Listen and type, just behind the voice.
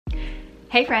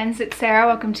Hey friends, it's Sarah.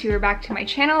 Welcome to or back to my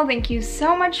channel. Thank you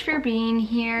so much for being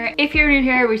here. If you're new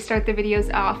here, we start the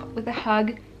videos off with a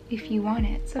hug if you want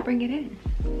it, so bring it in.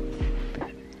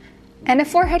 And a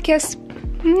forehead kiss.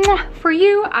 Mwah! For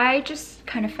you. I just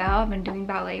kind of fell. I've been doing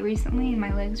ballet recently and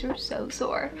my legs are so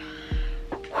sore.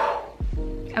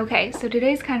 Okay, so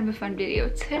today's kind of a fun video.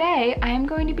 Today, I am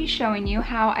going to be showing you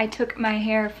how I took my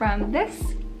hair from this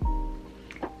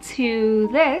to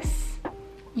this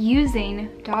using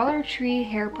Dollar Tree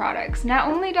hair products. Not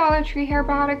only Dollar Tree hair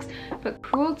products, but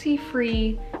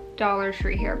cruelty-free Dollar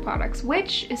Tree hair products,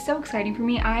 which is so exciting for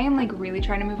me. I am like really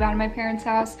trying to move out of my parents'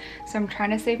 house, so I'm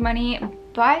trying to save money,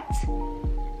 but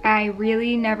I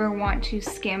really never want to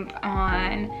skimp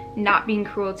on not being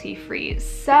cruelty-free.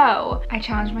 So I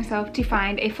challenged myself to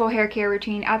find a full hair care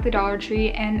routine at the Dollar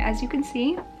Tree, and as you can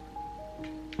see,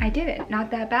 I did it,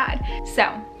 not that bad.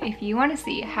 So if you want to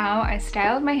see how I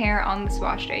styled my hair on this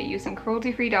wash day using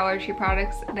cruelty-free Dollar Tree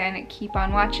products, then keep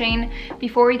on watching.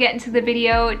 Before we get into the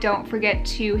video, don't forget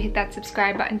to hit that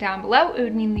subscribe button down below. It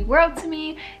would mean the world to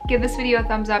me. Give this video a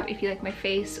thumbs up if you like my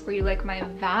face or you like my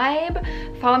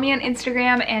vibe. Follow me on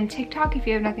Instagram and TikTok if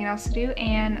you have nothing else to do,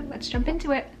 and let's jump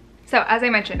into it. So as I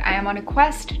mentioned, I am on a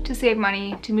quest to save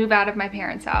money to move out of my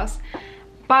parents' house.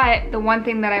 But the one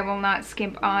thing that I will not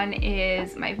skimp on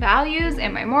is my values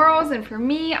and my morals, and for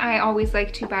me, I always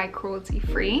like to buy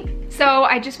cruelty-free. So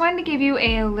I just wanted to give you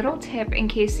a little tip in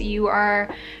case you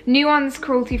are new on this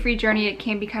cruelty-free journey. It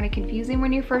can be kind of confusing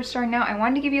when you're first starting out. I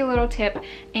wanted to give you a little tip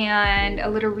and a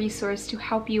little resource to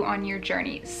help you on your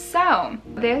journey. So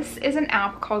this is an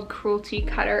app called Cruelty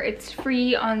Cutter. It's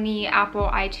free on the Apple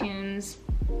iTunes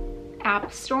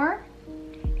App Store.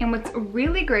 And what's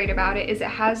really great about it is it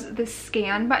has this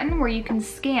scan button where you can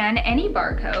scan any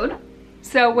barcode.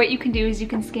 So what you can do is you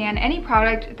can scan any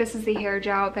product. This is the hair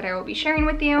gel that I will be sharing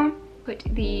with you. Put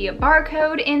the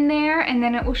barcode in there and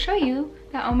then it will show you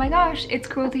that, oh my gosh, it's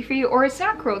cruelty-free or it's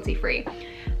not cruelty-free.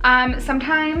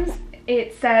 Sometimes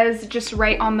it says just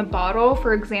right on the bottle.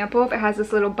 For example, if it has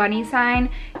this little bunny sign,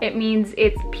 it means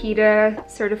it's PETA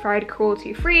certified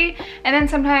cruelty-free. And then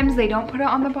sometimes they don't put it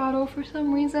on the bottle for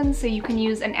some reason, so you can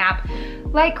use an app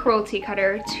like Cruelty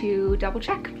Cutter to double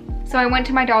check. So I went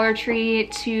to my Dollar Tree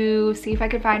to see if I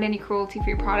could find any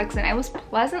cruelty-free products, and I was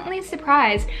pleasantly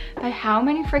surprised by how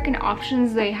many freaking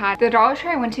options they had. The Dollar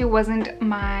Tree I went to wasn't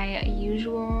my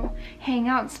usual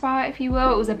hangout spot, if you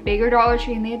will. It was a bigger Dollar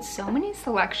Tree and they had so many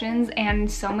selections, and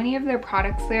so many of their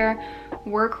products there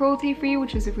were cruelty-free,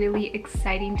 which was really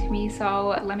exciting to me.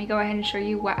 So let me go ahead and show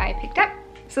you what I picked up.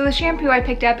 So the shampoo I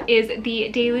picked up is the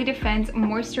Daily Defense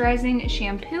Moisturizing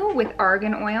Shampoo with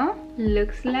Argan Oil.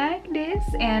 Looks like this,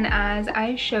 and as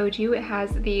I showed you, it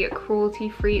has the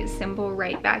cruelty-free symbol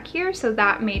right back here, so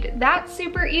that made that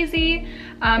super easy.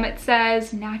 It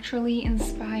says naturally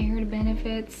inspired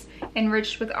benefits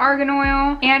enriched with argan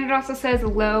oil, and it also says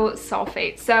low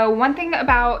sulfate. So one thing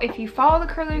about, if you follow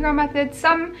the curly girl method,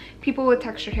 some people with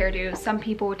textured hair do, some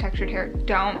people with textured hair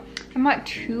don't. I'm not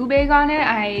too big on it.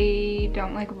 I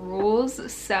don't like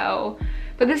rules, so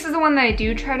but this is the one that I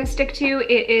do try to stick to.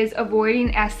 It is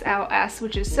avoiding SLS,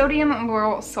 which is sodium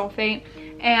lauryl sulfate,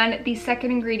 and the second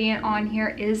ingredient on here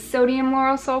is sodium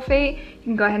lauryl sulfate. You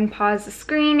can go ahead and pause the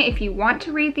screen if you want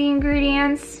to read the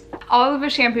ingredients. All of the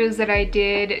shampoos that I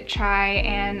did try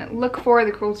and look for,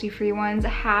 the cruelty-free ones,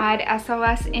 had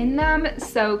SLS in them,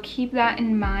 so keep that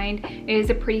in mind. It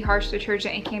is a pretty harsh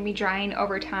detergent. It can be drying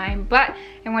over time, but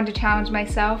I wanted to challenge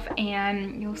myself,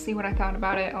 and you'll see what I thought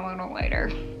about it a little later.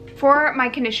 For my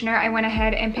conditioner, I went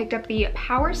ahead and picked up the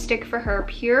Power Stick for Her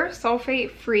Pure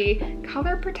Sulfate-Free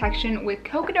Color Protection with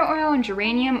Coconut Oil and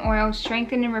Geranium Oil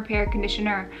Strengthen and Repair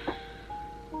Conditioner.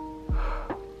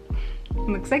 It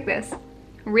looks like this.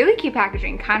 Really cute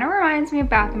packaging. Kind of reminds me of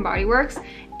Bath & Body Works.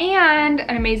 And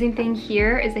an amazing thing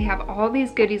here is they have all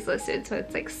these goodies listed. So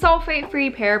it's like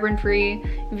sulfate-free, paraben-free,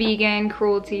 vegan,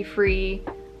 cruelty-free,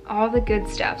 all the good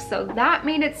stuff. So that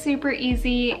made it super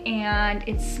easy, and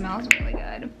it smells really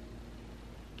good.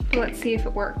 Let's see if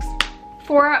it works.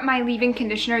 For my leave-in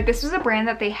conditioner, this was a brand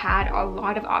that they had a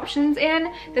lot of options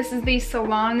in. This is the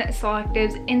Salon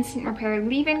Selectives Instant Repair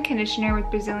Leave-In Conditioner with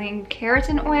Brazilian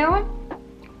Keratin Oil.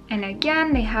 And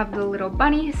again, they have the little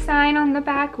bunny sign on the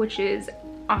back, which is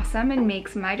awesome and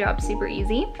makes my job super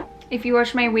easy. If you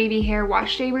watch my wavy hair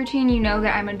wash day routine, you know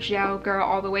that I'm a gel girl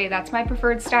all the way. That's my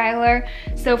preferred styler.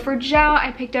 So for gel,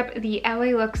 I picked up the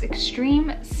LA Looks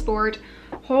Extreme Sport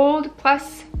Hold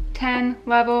Plus 10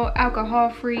 level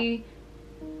alcohol-free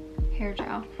hair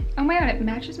gel. Oh my god, it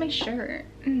matches my shirt.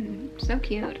 So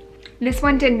cute. This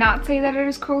one did not say that it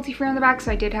is cruelty-free on the back,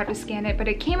 so I did have to scan it, but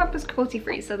it came up as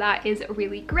cruelty-free, so that is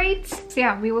really great. So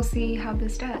yeah, we will see how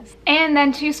this does. And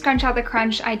then to scrunch out the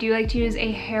crunch, I do like to use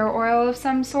a hair oil of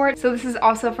some sort. So this is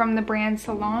also from the brand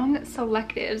Salon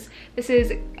Selectives. This is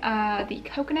the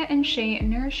Coconut and Shea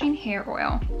Nourishing Hair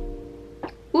Oil.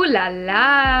 Ooh la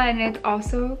la, and it's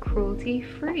also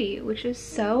cruelty-free, which is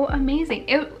so amazing.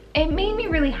 It made me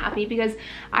really happy because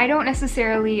I don't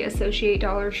necessarily associate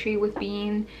Dollar Tree with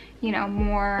being, you know,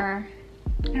 more,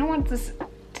 I don't want this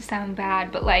to sound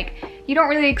bad, but like, you don't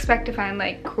really expect to find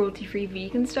like cruelty-free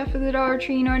vegan stuff at the Dollar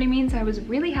Tree, you know what I mean? So I was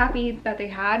really happy that they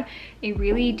had a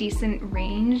really decent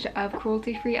range of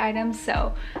cruelty-free items.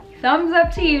 So thumbs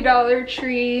up to you, Dollar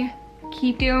Tree.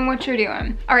 Keep doing what you're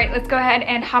doing. All right, let's go ahead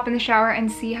and hop in the shower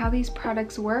and see how these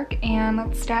products work, and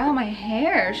let's style my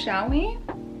hair, shall we?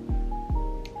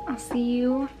 I'll see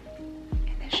you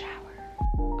in the shower.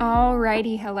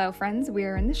 Alrighty, hello friends,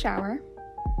 we're in the shower.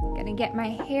 Gonna get my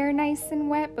hair nice and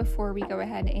wet before we go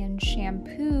ahead and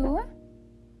shampoo.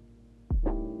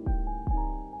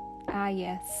 Ah,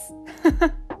 yes.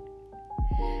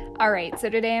 All right, so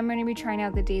today I'm going to be trying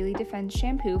out the Daily Defense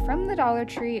shampoo from the Dollar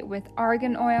Tree with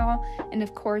argan oil, and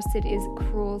of course it is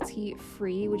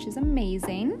cruelty-free, which is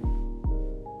amazing.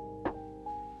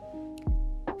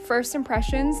 First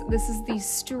impressions, this is the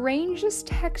strangest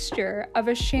texture of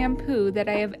a shampoo that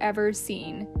I have ever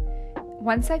seen.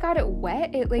 Once I got it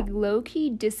wet, it like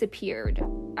low-key disappeared,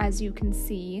 as you can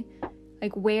see.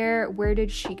 Like where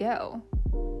did she go?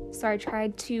 So I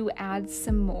tried to add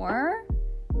some more.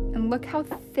 And look how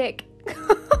thick.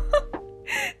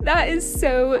 That is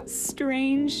so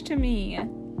strange to me.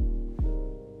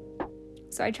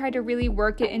 So I tried to really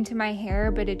work it into my hair,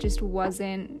 but it just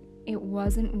wasn't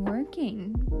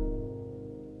working.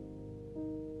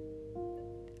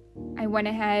 I went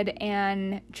ahead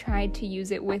and tried to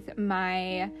use it with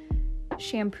my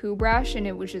shampoo brush, and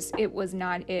it was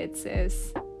not it,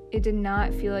 sis. It did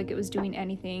not feel like it was doing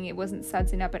anything. It wasn't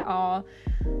sudsing up at all.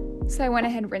 So I went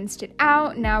ahead and rinsed it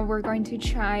out. Now we're going to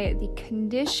try the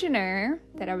conditioner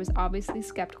that I was obviously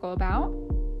skeptical about.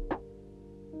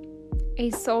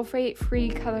 A sulfate-free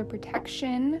color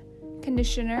protection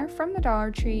conditioner from the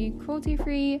Dollar Tree,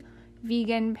 cruelty-free,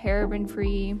 vegan,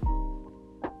 paraben-free.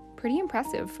 Pretty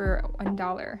impressive for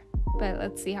 $1, but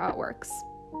let's see how it works.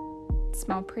 It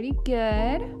smells pretty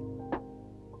good.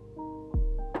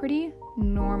 Pretty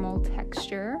normal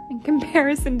texture in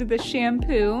comparison to the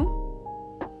shampoo.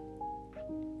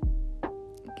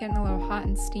 Getting a little hot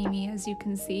and steamy, as you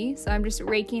can see. So I'm just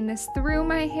raking this through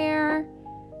my hair,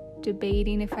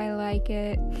 debating if I like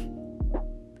it.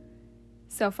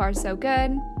 So far, so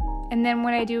good. And then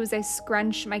what I do is I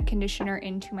scrunch my conditioner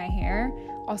into my hair,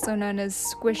 also known as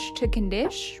squish to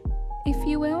condish, if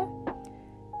you will.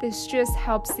 This just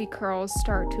helps the curls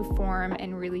start to form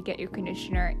and really get your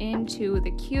conditioner into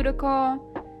the cuticle.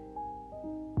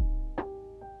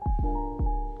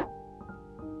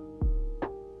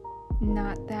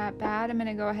 Not that bad. I'm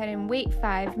gonna go ahead and wait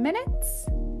 5 minutes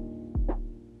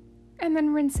and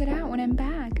then rinse it out when I'm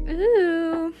back.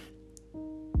 Ooh.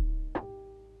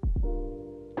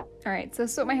 All right, so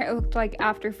this is what my hair looked like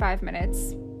after 5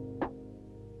 minutes.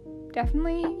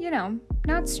 Definitely, you know,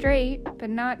 not straight, but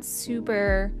not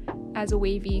super as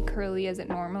wavy, curly as it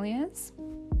normally is.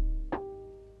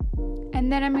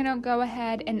 And then I'm gonna go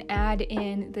ahead and add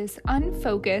in this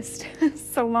unfocused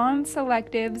Salon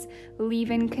Selectives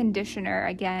leave-in conditioner,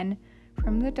 again,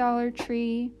 from the Dollar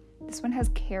Tree. This one has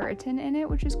keratin in it,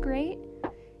 which is great,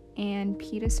 and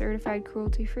PETA certified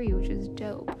cruelty-free, which is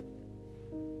dope.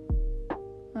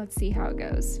 Let's see how it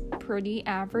goes. Pretty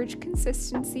average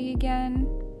consistency again.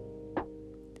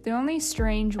 The only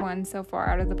strange one so far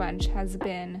out of the bunch has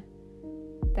been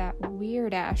that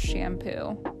weird-ass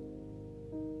shampoo.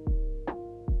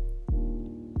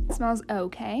 It smells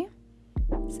okay.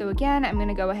 So again, I'm going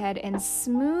to go ahead and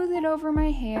smooth it over my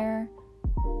hair.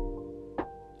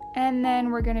 And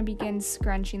then we're going to begin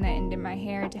scrunching that into my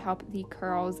hair to help the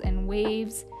curls and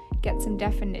waves get some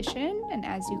definition. And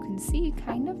as you can see,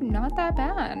 kind of not that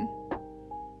bad.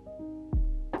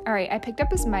 All right, I picked up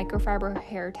this microfiber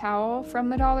hair towel from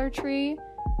the Dollar Tree,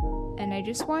 and I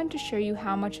just wanted to show you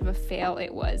how much of a fail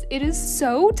it was. It is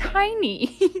so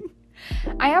tiny.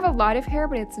 I have a lot of hair,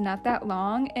 but it's not that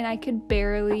long, and I could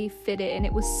barely fit it, and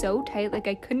it was so tight, like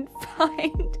I couldn't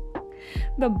find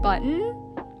the button.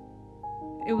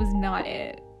 It was not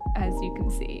it, as you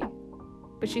can see,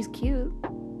 but she's cute.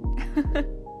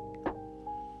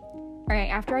 All right,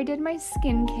 after I did my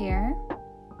skincare,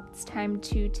 it's time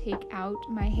to take out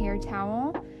my hair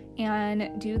towel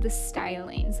and do the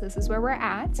styling. So this is where we're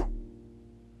at.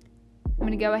 I'm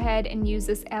gonna go ahead and use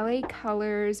this LA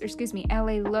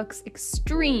Looks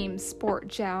Extreme Sport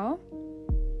Gel.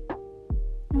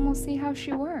 And we'll see how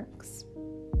she works.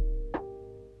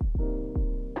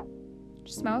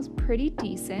 She smells pretty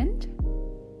decent.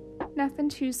 Nothing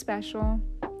too special.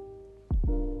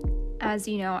 As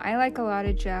you know, I like a lot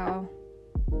of gel.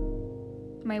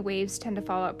 My waves tend to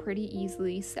fall out pretty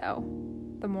easily, so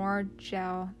the more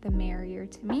gel, the merrier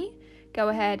to me. Go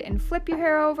ahead and flip your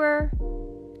hair over,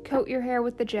 coat your hair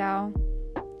with the gel,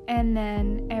 and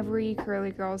then every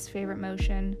curly girl's favorite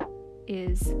motion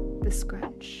is the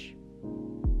scrunch.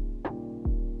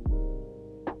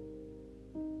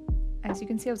 As you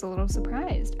can see, I was a little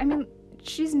surprised. I mean,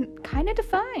 she's kind of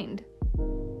defined.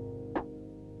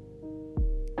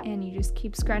 And you just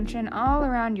keep scrunching all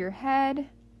around your head.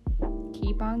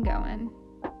 Keep on going.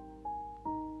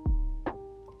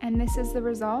 And this is the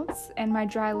results and my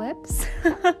dry lips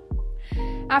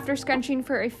after scrunching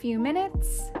for a few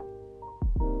minutes.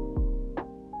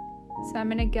 So I'm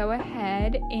gonna go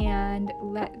ahead and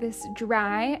let this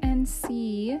dry and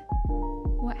see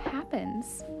what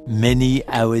happens. Many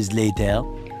hours later.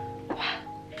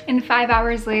 And 5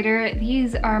 hours later,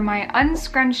 these are my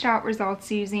unscrunched out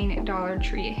results using Dollar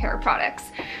Tree hair products.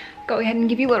 Go ahead and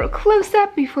give you a little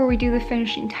close-up before we do the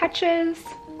finishing touches.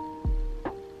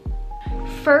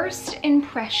 First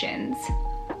impressions.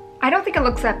 I don't think it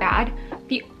looks that bad.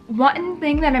 The one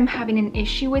thing that I'm having an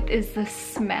issue with is the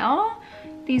smell.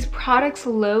 These products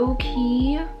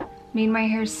low-key made my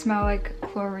hair smell like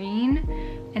chlorine,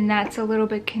 and that's a little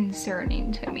bit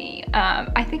concerning to me.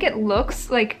 I think it looks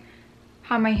like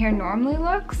how my hair normally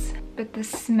looks, but the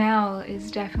smell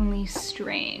is definitely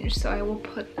strange, so I will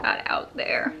put that out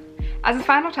there. As a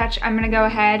final touch, I'm gonna go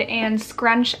ahead and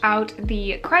scrunch out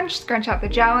the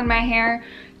gel in my hair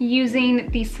using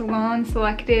the Salon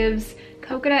Selectives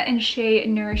Coconut and Shea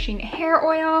Nourishing Hair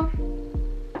Oil.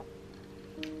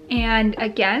 And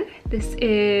again, this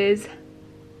is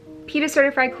PETA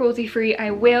certified, cruelty free.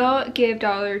 I will give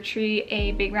Dollar Tree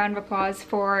a big round of applause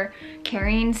for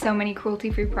carrying so many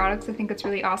cruelty free products. I think it's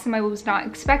really awesome. I was not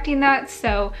expecting that,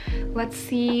 so let's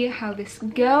see how this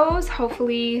goes.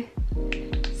 Hopefully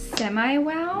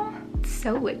semi-well. It's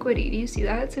so liquidy. Do you see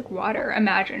that? It's like water.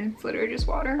 Imagine it's literally just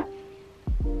water.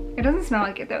 It doesn't smell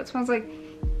like it though. It smells like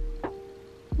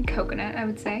coconut, I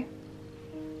would say.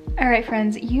 All right,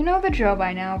 friends, you know the drill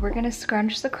by now. We're gonna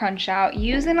scrunch the crunch out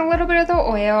using a little bit of the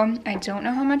oil. I don't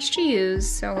know how much to use,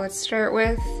 so let's start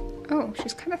with, oh,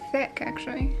 she's kind of thick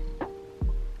actually.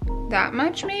 That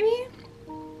much maybe?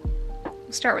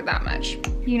 We'll start with that much.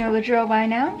 You know the drill by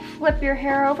now. Flip your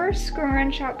hair over,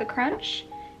 scrunch out the crunch.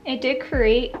 It did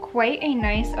create quite a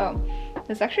nice, oh,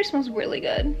 this actually smells really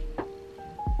good.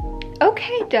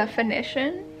 Okay,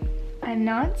 definition. I'm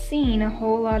not seeing a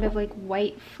whole lot of like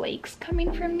white flakes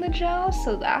coming from the gel,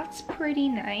 so that's pretty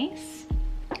nice.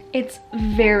 It's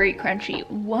very crunchy.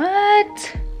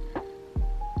 What?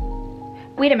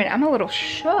 Wait a minute, I'm a little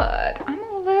shook.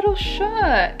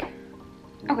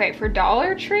 Okay, for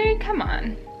Dollar Tree, come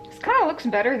on. This kind of looks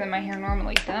better than my hair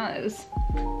normally does.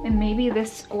 And maybe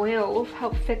this oil will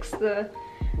help fix the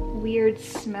weird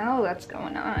smell that's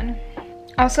going on.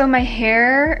 Also, my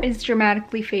hair is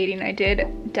dramatically fading. I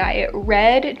did dye it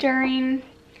red during,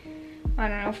 I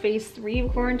don't know, phase 3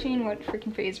 of quarantine. What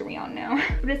freaking phase are we on now?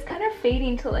 But it's kind of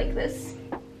fading to like this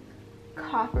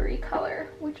coppery color,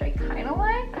 which I kind of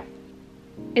like.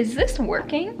 Is this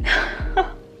working?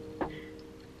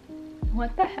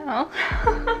 What the hell?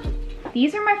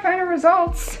 These are my final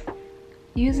results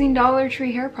using Dollar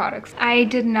Tree hair products. I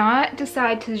did not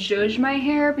decide to zhuzh my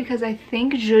hair because I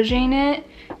think zhuzhing it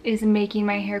is making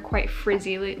my hair quite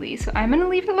frizzy lately. So I'm gonna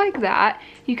leave it like that.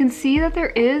 You can see that there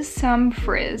is some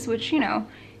frizz, which, you know,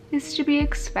 is to be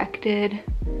expected.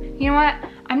 You know what?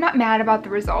 I'm not mad about the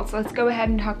results. Let's go ahead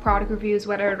and talk product reviews,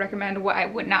 what I would recommend, what I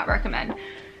would not recommend.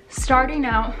 Starting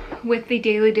out with the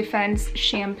Daily Defense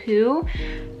shampoo,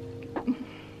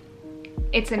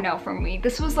 it's a no from me.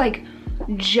 This was like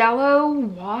Jello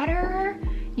water.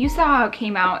 You saw how it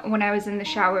came out when I was in the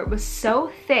shower. It was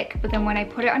so thick, but then when I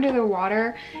put it under the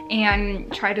water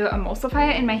and tried to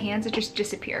emulsify it in my hands, it just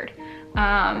disappeared.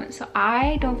 So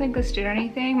I don't think this did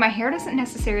anything. My hair doesn't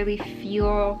necessarily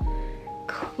feel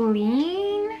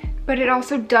clean, but it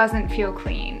also doesn't feel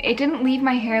clean. It didn't leave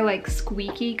my hair like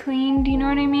squeaky clean, do you know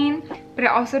what I mean? But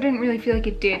it also didn't really feel like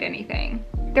it did anything.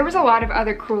 There was a lot of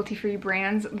other cruelty-free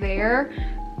brands there.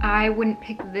 I wouldn't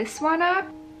pick this one up.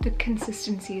 The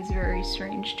consistency is very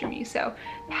strange to me, so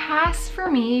pass for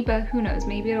me, but who knows,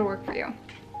 maybe it'll work for you.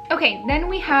 Okay, then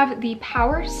we have the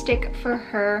Power Stick for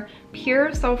Her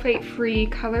Pure Sulfate Free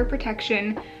Color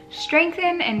Protection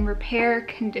Strengthen and Repair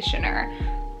Conditioner.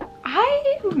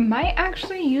 I might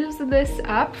actually use this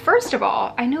up. First of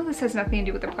all, I know this has nothing to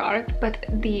do with the product, but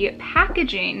the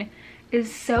packaging is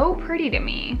so pretty to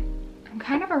me. I'm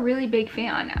kind of a really big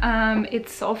fan.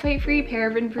 It's sulfate-free,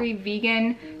 paraben-free,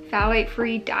 vegan,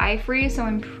 phthalate-free, dye-free, so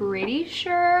I'm pretty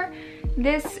sure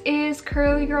this is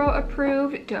Curly Girl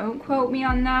approved. Don't quote me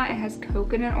on that. It has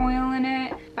coconut oil in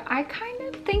it, but I kind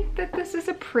of think that this is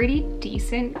a pretty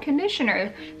decent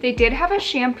conditioner. They did have a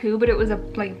shampoo, but it was a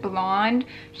like blonde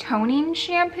toning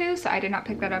shampoo, so I did not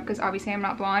pick that up because obviously I'm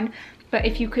not blonde. But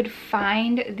if you could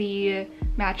find the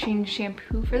matching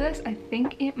shampoo for this, I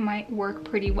think it might work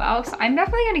pretty well. So I'm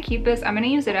definitely gonna keep this. I'm gonna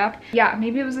use it up. Yeah,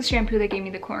 maybe it was the shampoo that gave me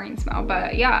the chlorine smell,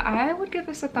 but yeah, I would give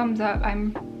this a thumbs up.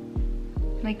 I'm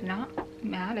like not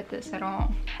mad at this at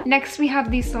all. Next we have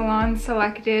the Salon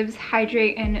Selectives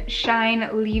Hydrate and Shine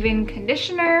Leave-In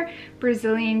Conditioner,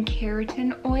 Brazilian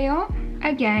Keratin Oil.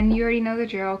 Again, you already know the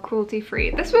drill,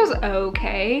 cruelty-free. This was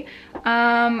okay.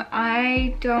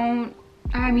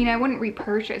 I mean, I wouldn't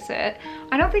repurchase it.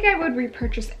 I don't think I would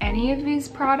repurchase any of these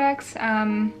products.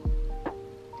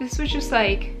 This was just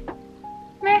like,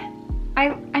 meh.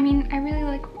 I mean, I really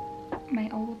like my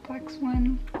Olaplex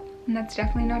one, and that's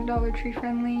definitely not Dollar Tree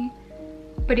friendly.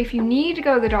 But if you need to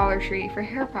go to the Dollar Tree for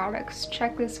hair products,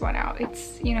 check this one out.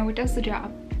 It's, you know, it does the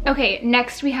job. Okay,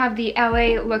 next we have the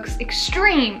LA Looks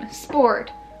Extreme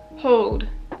Sport Hold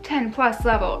 10+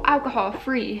 level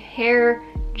alcohol-free hair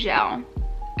gel.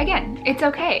 Again, it's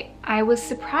okay. I was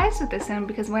surprised with this one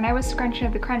because when I was scrunching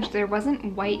up the crunch, there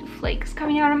wasn't white flakes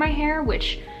coming out of my hair,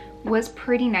 which was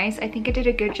pretty nice. I think it did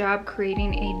a good job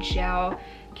creating a gel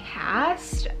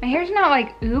cast. My hair's not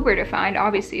like uber defined,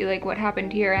 obviously, like what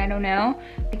happened here, I don't know.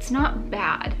 It's not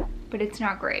bad, but it's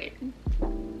not great.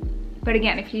 But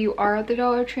again, if you are at the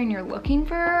Dollar Tree and you're looking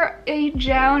for a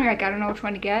gel and you're like, I don't know which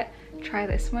one to get, try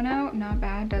this one out. Not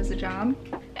bad, does the job.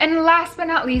 And last but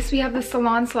not least, we have the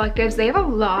Salon Selectives. They have a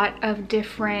lot of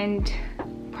different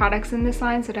products in this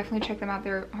line, so definitely check them out.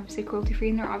 They're obviously cruelty-free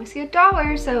and they're obviously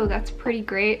 $1, so that's pretty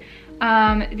great.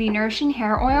 The Nourishing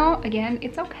Hair Oil, again,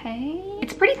 it's okay.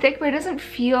 It's pretty thick, but it doesn't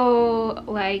feel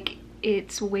like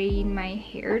it's weighing my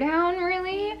hair down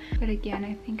really. But again,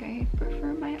 I think I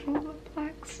prefer my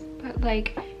Olaplex. But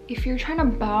like, if you're trying to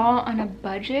ball on a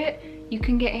budget, you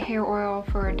can get a hair oil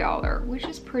for $1, which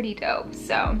is pretty dope,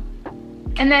 so.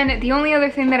 And then the only other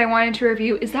thing that I wanted to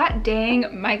review is that dang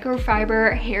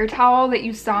microfiber hair towel that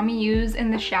you saw me use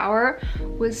in the shower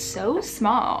was so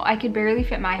small. I could barely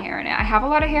fit my hair in it. I have a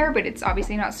lot of hair, but it's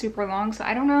obviously not super long, so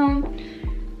I don't know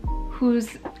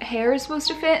whose hair is supposed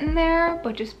to fit in there,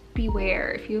 but just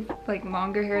beware. If you have like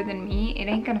longer hair than me, it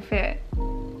ain't gonna fit.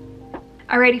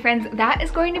 Alrighty friends, that is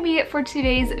going to be it for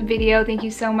today's video. Thank you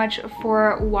so much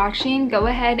for watching. Go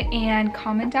ahead and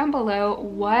comment down below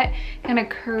what kind of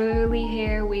curly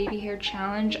hair, wavy hair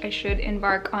challenge I should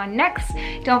embark on next.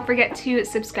 Don't forget to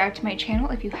subscribe to my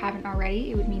channel if you haven't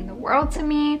already. It would mean the world to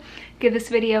me. Give this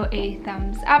video a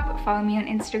thumbs up. Follow me on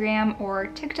Instagram or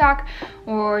TikTok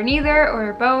or neither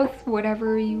or both,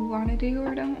 whatever you want to do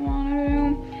or don't want to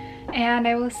do. And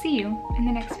I will see you in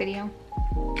the next video.